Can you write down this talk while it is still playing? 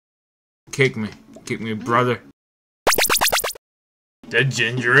Kick me. Kick me, brother. The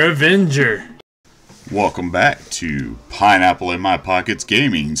Ginger Avenger. Welcome back to Pineapple in My Pockets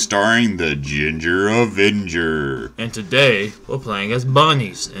Gaming, starring the Ginger Avenger. And today, we're playing as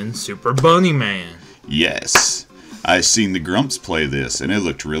bunnies in Super Bunny Man. Yes. I seen the Grumps play this, and it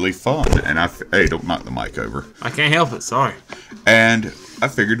looked really fun. And hey, don't knock the mic over. I can't help it, sorry. And I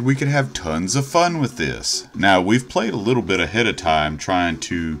figured we could have tons of fun with this. Now, we've played a little bit ahead of time trying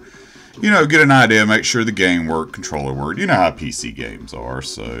to, get an idea, make sure the game worked, controller worked. You know how PC games are,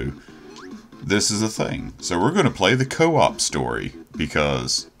 so this is a thing. So we're going to play the co-op story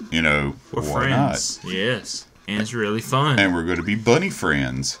because, we're why friends. not? Yes, and it's really fun. And we're going to be bunny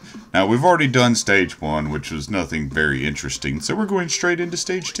friends. Now, we've already done stage 1, which was nothing very interesting, so we're going straight into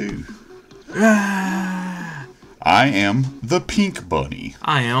stage 2. I am the pink bunny.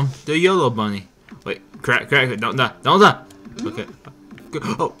 I am the yellow bunny. Wait, crack, don't die, don't die. Okay.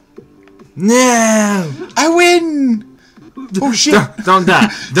 Oh. No! I win! Oh shit! Don't die.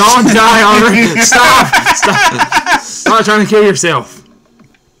 Don't die already. Stop trying to kill yourself.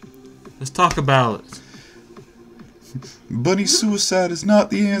 Let's talk about it. Bunny suicide is not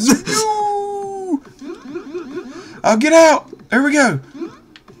the answer. No! I'll get out. There we go.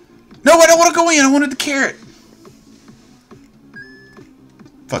 No, I don't want to go in. I wanted the carrot.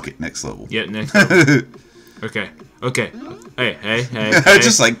 Fuck it. Next level. Yeah, next level. Okay. Hey. I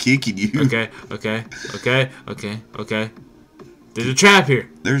just like kicking you. Okay. There's a trap here.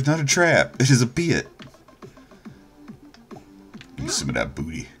 There's not a trap. It is a pit. Give me some of that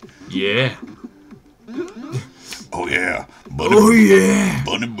booty. Yeah. Oh yeah. Bunny oh yeah.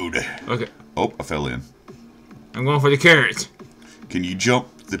 Bunny booty. Okay. Oh, I fell in. I'm going for the carrot. Can you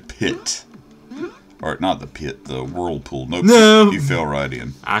jump the pit? Or not the pit, the whirlpool. Nope. No. You fell right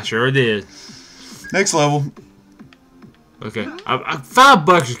in. I sure did. Next level. Okay. I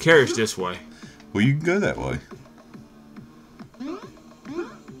 $5 of carrots this way. Well, you can go that way.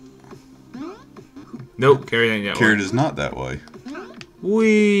 Nope, carrot ain't that way. Carrot is not that way.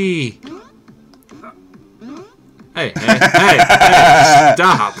 Wee. Hey,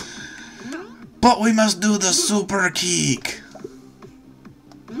 stop. But we must do the super kick.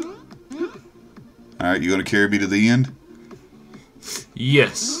 Alright, you gonna carry me to the end?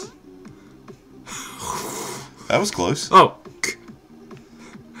 Yes. That was close. Oh.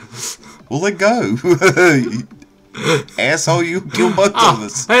 Well, let go. Asshole, you killed both of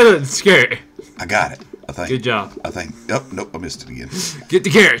us. Hey, look, it's carrot. I got it, I think. Good job. I think. Oh, nope, I missed it again. Get the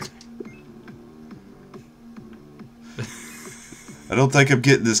carrot. I don't think I'm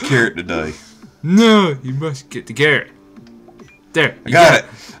getting this carrot today. No, you must get the carrot. There. I got it.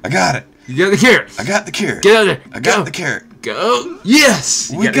 I got it. You got the carrot. I got the carrot. Get out there. I got the carrot. Go.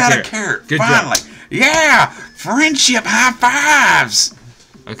 Yes. We got a carrot. Good finally. job. Yeah. Friendship high fives.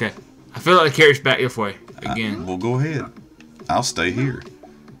 Okay. I feel like the carrot's back this way again. Well, go ahead. I'll stay here.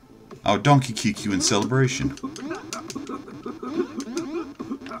 I'll donkey kick you in celebration.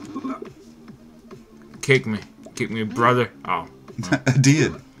 Kick me. Kick me, brother. Oh. I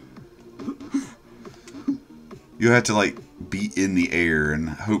did. You have to, like, be in the air, and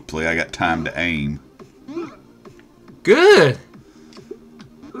hopefully I got time to aim. Good.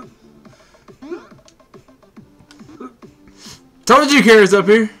 Told you carrots up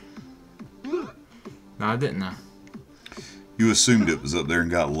here. No, I didn't know. You assumed it was up there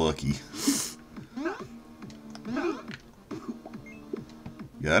and got lucky.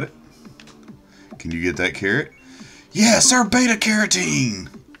 Got it? Can you get that carrot? Yes, our beta carotene!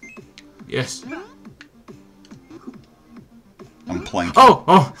 Yes. I'm planking.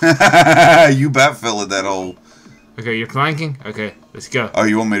 Oh! You about fell in that hole. Okay, you're planking? Okay, let's go. Oh,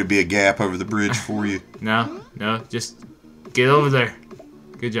 you want me to be a gap over the bridge for you? No, just get over there.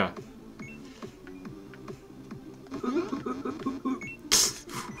 Good job.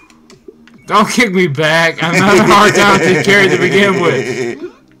 Don't kick me back. I'm having a hard time to carry to begin with.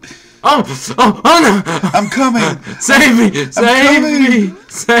 Oh no! I'm coming! Save me!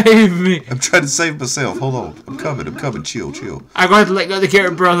 Save me! I'm trying to save myself. Hold on. I'm coming. Chill. I'm going to let go of the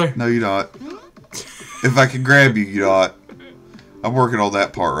carrot, brother. No, you're not. If I can grab you, you're not. I'm working on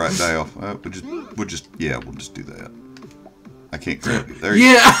that part right now. We'll just do that. I can't grab you. There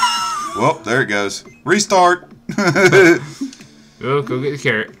you go. Well, there it goes. Restart. Go get the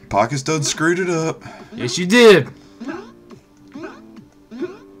carrot. Pockits done screwed it up. Yes, you did.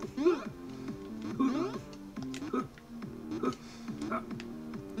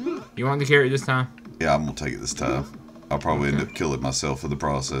 You want the carrot this time? Yeah, I'm gonna take it this time. I'll probably end up killing myself in the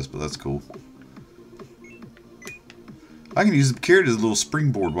process, but that's cool. I can use the carrot as a little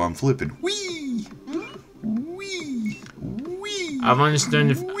springboard while I'm flipping. Whee! Whee! Whee! I understand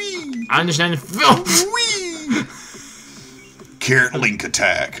the film. Carrot link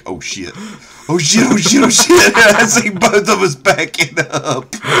attack. Oh shit. Oh shit, oh shit, oh shit. I see both of us backing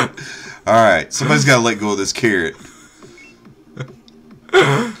up. Alright, somebody's got to let go of this carrot.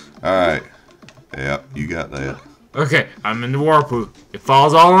 Alright. Yep, you got that. Okay, I'm in the whirlpool. It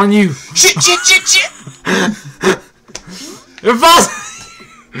falls all on you. Shit, shit, shit, shit. It falls.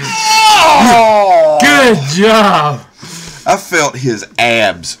 Oh! Good job. I felt his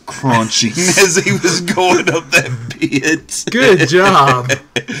abs crunching as he was going up that pit. Good job.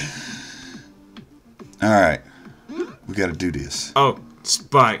 Alright. We gotta do this. Oh,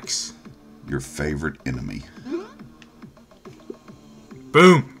 spikes. Your favorite enemy.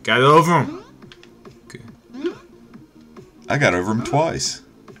 Boom. Got over him. Okay. I got over him twice.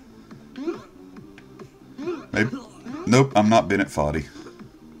 Maybe. Nope, I'm not Bennett Foddy.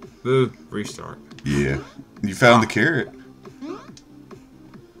 Boo. Restart. Yeah. You found the carrot.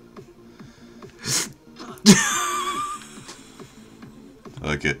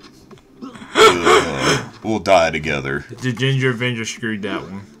 Look it. We'll die together. The Ginger Avenger screwed that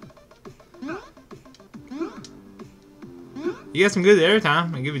one. You got some good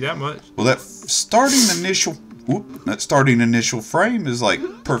airtime. I'll give you that much. Well, that starting initial frame is like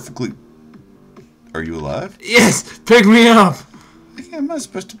perfectly. Are you alive? Yes, pick me up. Yeah, am I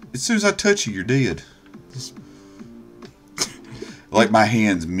supposed to? As soon as I touch you, you're dead. Like my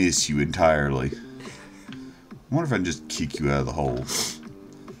hands miss you entirely. I wonder if I can just kick you out of the hole.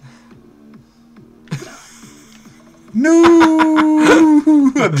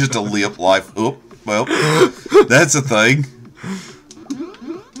 No! I'm just a limp life. Oh, well, that's a thing.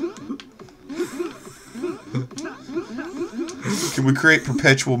 Can we create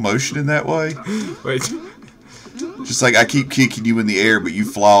perpetual motion in that way? Wait. Just like I keep kicking you in the air, but you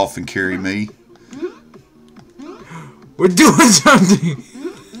fly off and carry me. We're doing something.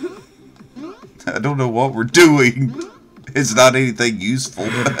 I don't know what we're doing. It's not anything useful.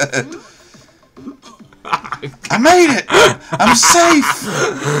 I made it! I'm safe!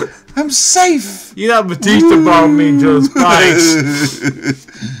 I'm safe! You know Batista bombed me into those spikes.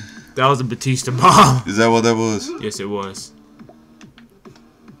 That was a Batista bomb. Is that what that was? Yes, it was.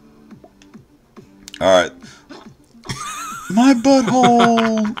 Alright. My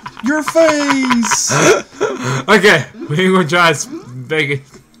butthole! Your face! Okay, we ain't gonna try to make it.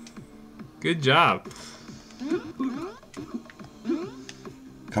 Good job.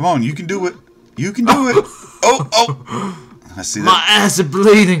 Come on, you can do it. You can do it. Oh, oh. I see that. My ass is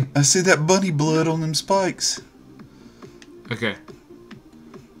bleeding. I see that bunny blood on them spikes. Okay.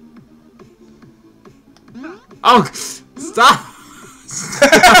 Oh, stop.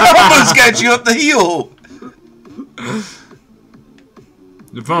 I almost got you up the hill.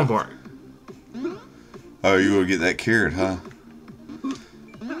 The fun part. Oh, you gonna get that carrot, huh?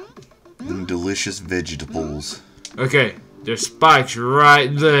 Them delicious vegetables. Okay, there's spikes right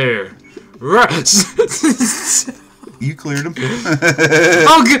there. Right. You cleared them.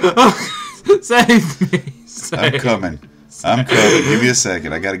 Oh, save me. I'm coming. I'm coming. Give me a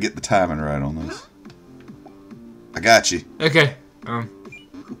second. I gotta get the timing right on this. I got you. Okay.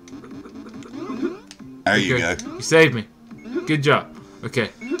 There you go. You saved me. Good job. Okay.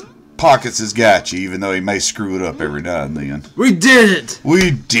 Pokkits has got you, even though he may screw it up every now and then. We did it!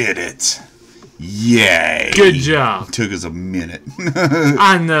 We did it! Yay! Good job. Took us a minute.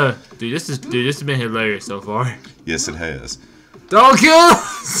 I know. Dude, this has been hilarious so far. Yes, it has. Don't kill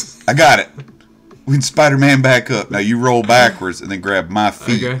us! I got it. We can Spider-Man back up. Now you roll backwards and then grab my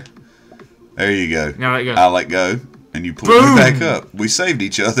feet. Okay. There you go. Now let go. I let go, and you pull Boom. me back up. We saved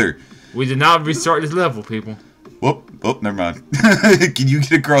each other. We did not restart this level, people. Whoop, whoop, never mind. Can you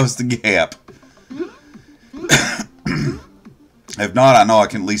get across the gap? If not, I know I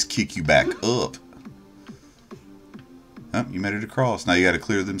can at least kick you back up. Oh, you made it across. Now you got to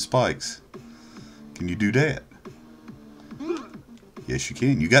clear them spikes. Can you do that? Yes, you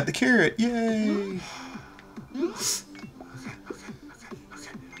can. You got the carrot. Yay!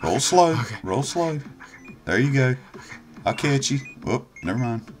 Roll slow. Roll slow. There you go. I'll catch you. Whoop, never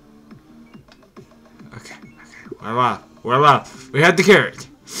mind. Okay. We're alive. We're alive. We had the carrot.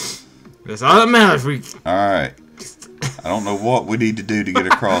 That's all that matters. Alright. I don't know what we need to do to get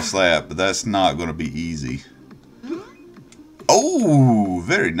across that, but that's not going to be easy. Oh,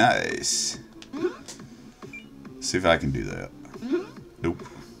 very nice. See if I can do that. Nope.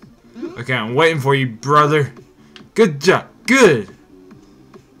 Okay, I'm waiting for you, brother. Good job. Good.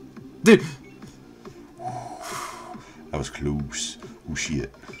 Dude. That was close. Oh,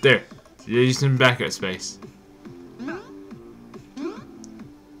 shit. There. Use some backup space.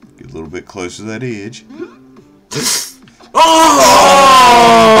 Get a little bit closer to that edge. Oh!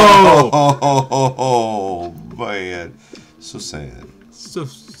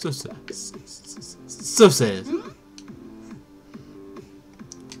 So sad. So sad.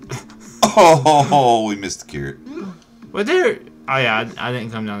 Oh, we missed the carrot. What there? Oh yeah, I didn't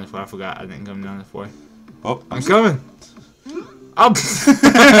come down this way. I forgot. I didn't come down this way. Oh, I'm coming. Oh.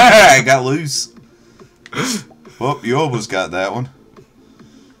 I got loose. Well, you almost got that one.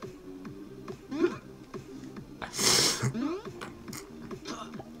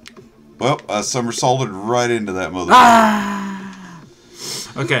 Well, I somersaulted right into that mother. Ah!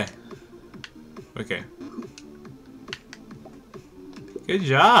 Okay. Okay. Good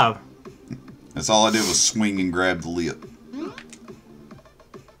job. That's all I did was swing and grab the lip.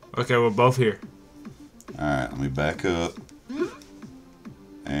 Okay, we're both here. Alright, let me back up.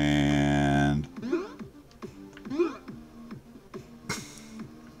 And...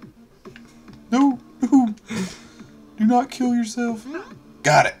 No, no. Do not kill yourself.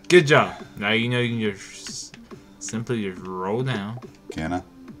 Got it. Good job. Now you know you can just simply just roll down. Can I?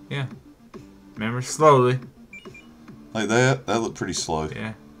 Yeah. Remember, slowly. Like that? That looked pretty slow.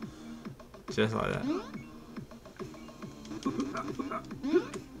 Yeah. Just like that.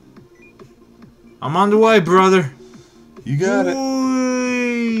 I'm on the way, brother. You got it.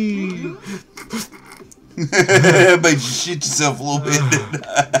 Whee! Made you shit yourself a little bit.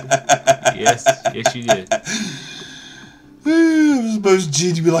 Yes, yes you did. I was supposed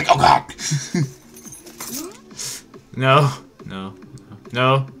to be like, oh god. No, no,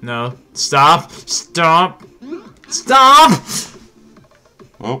 no, no. Stop! Stop! Stop!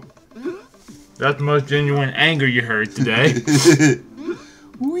 Well. That's the most genuine anger you heard today.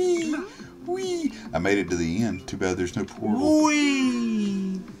 Wee, wee. I made it to the end. Too bad there's no portal.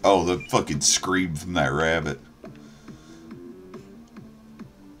 Whee! Oh, the fucking scream from that rabbit.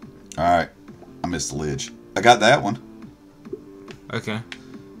 Alright. I missed the ledge. I got that one. Okay. You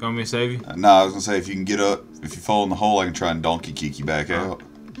want me to save you? No, I was gonna say if you can get up, if you fall in the hole, I can try and donkey kick you back out.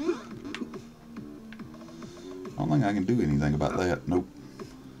 I don't think I can do anything about that. Nope.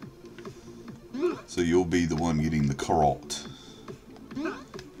 So you'll be the one getting the carrot.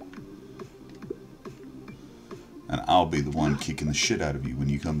 And I'll be the one kicking the shit out of you when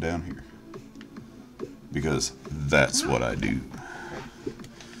you come down here. Because that's what I do.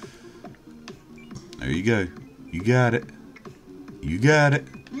 There you go. You got it. You got it.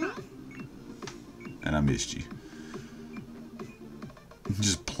 And I missed you.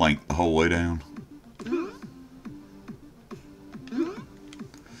 Just plank the whole way down.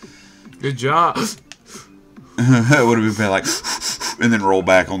 Good job. That would have been bad, like, and then roll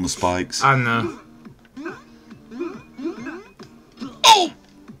back on the spikes. I know. Oh!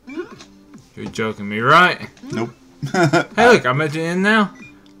 You're joking me, right? Nope. Hey, look, I'm at the end now.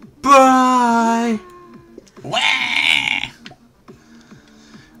 Bye!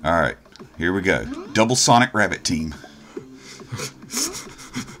 Alright, here we go. Double Sonic Rabbit Team.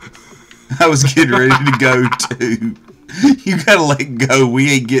 I was getting ready to go, too. You gotta let go.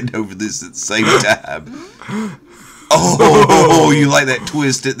 We ain't getting over this at the same time. Oh, you like that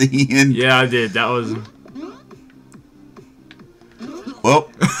twist at the end? Yeah, I did. That was...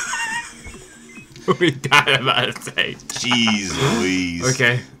 Well. we got about to say. Jeez Louise.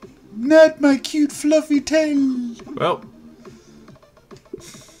 Okay. Not my cute fluffy tail. Well.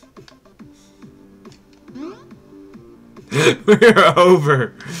 We're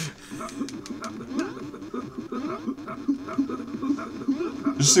over.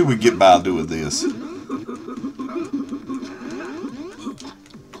 Let's see if we get by doing this.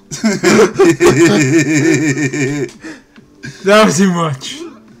 That was too much.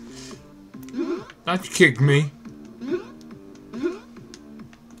 Not you kicked me.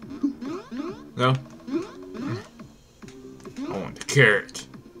 No. I want the carrot.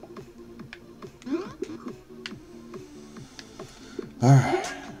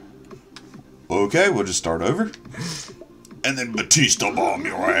 Alright. Okay, we'll just start over. And then Batista bomb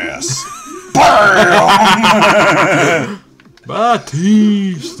your ass. BAM!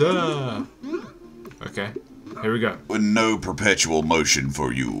 Batista. Okay, here we go. With no perpetual motion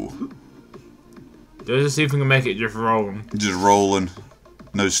for you. Let's see if we can make it just rolling. Just rolling.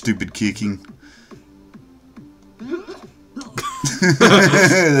 No stupid kicking.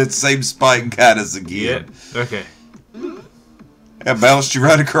 That same spike got us again. Yeah. Okay. I bounced you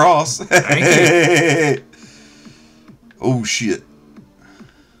right across. Thank you. Oh shit.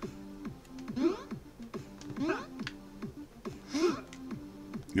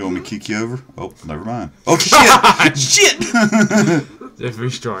 You want me to kick you over? Oh, never mind. Oh shit! Shit! Just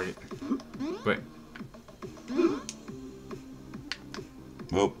restart it. Wait.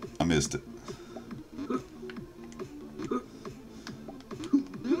 Oh, I missed it.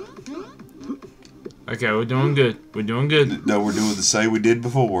 Okay, we're doing good. We're doing good. No, we're doing the same we did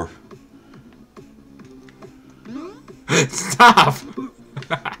before. Stop!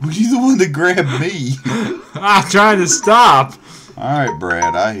 Were you the one that grabbed me? I'm trying to stop. Alright,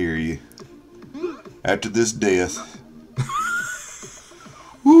 Brad, I hear you. After this death.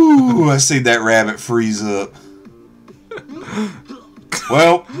 Woo, I see that rabbit freeze up.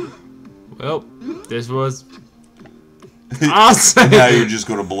 Well, this was awesome. now you're just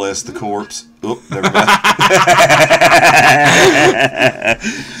going to bless the corpse. Oh, never mind.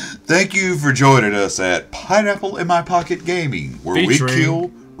 Thank you for joining us at Pineapple in My Pocket Gaming, where we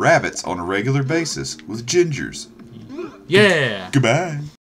kill rabbits on a regular basis with gingers. Yeah. Goodbye.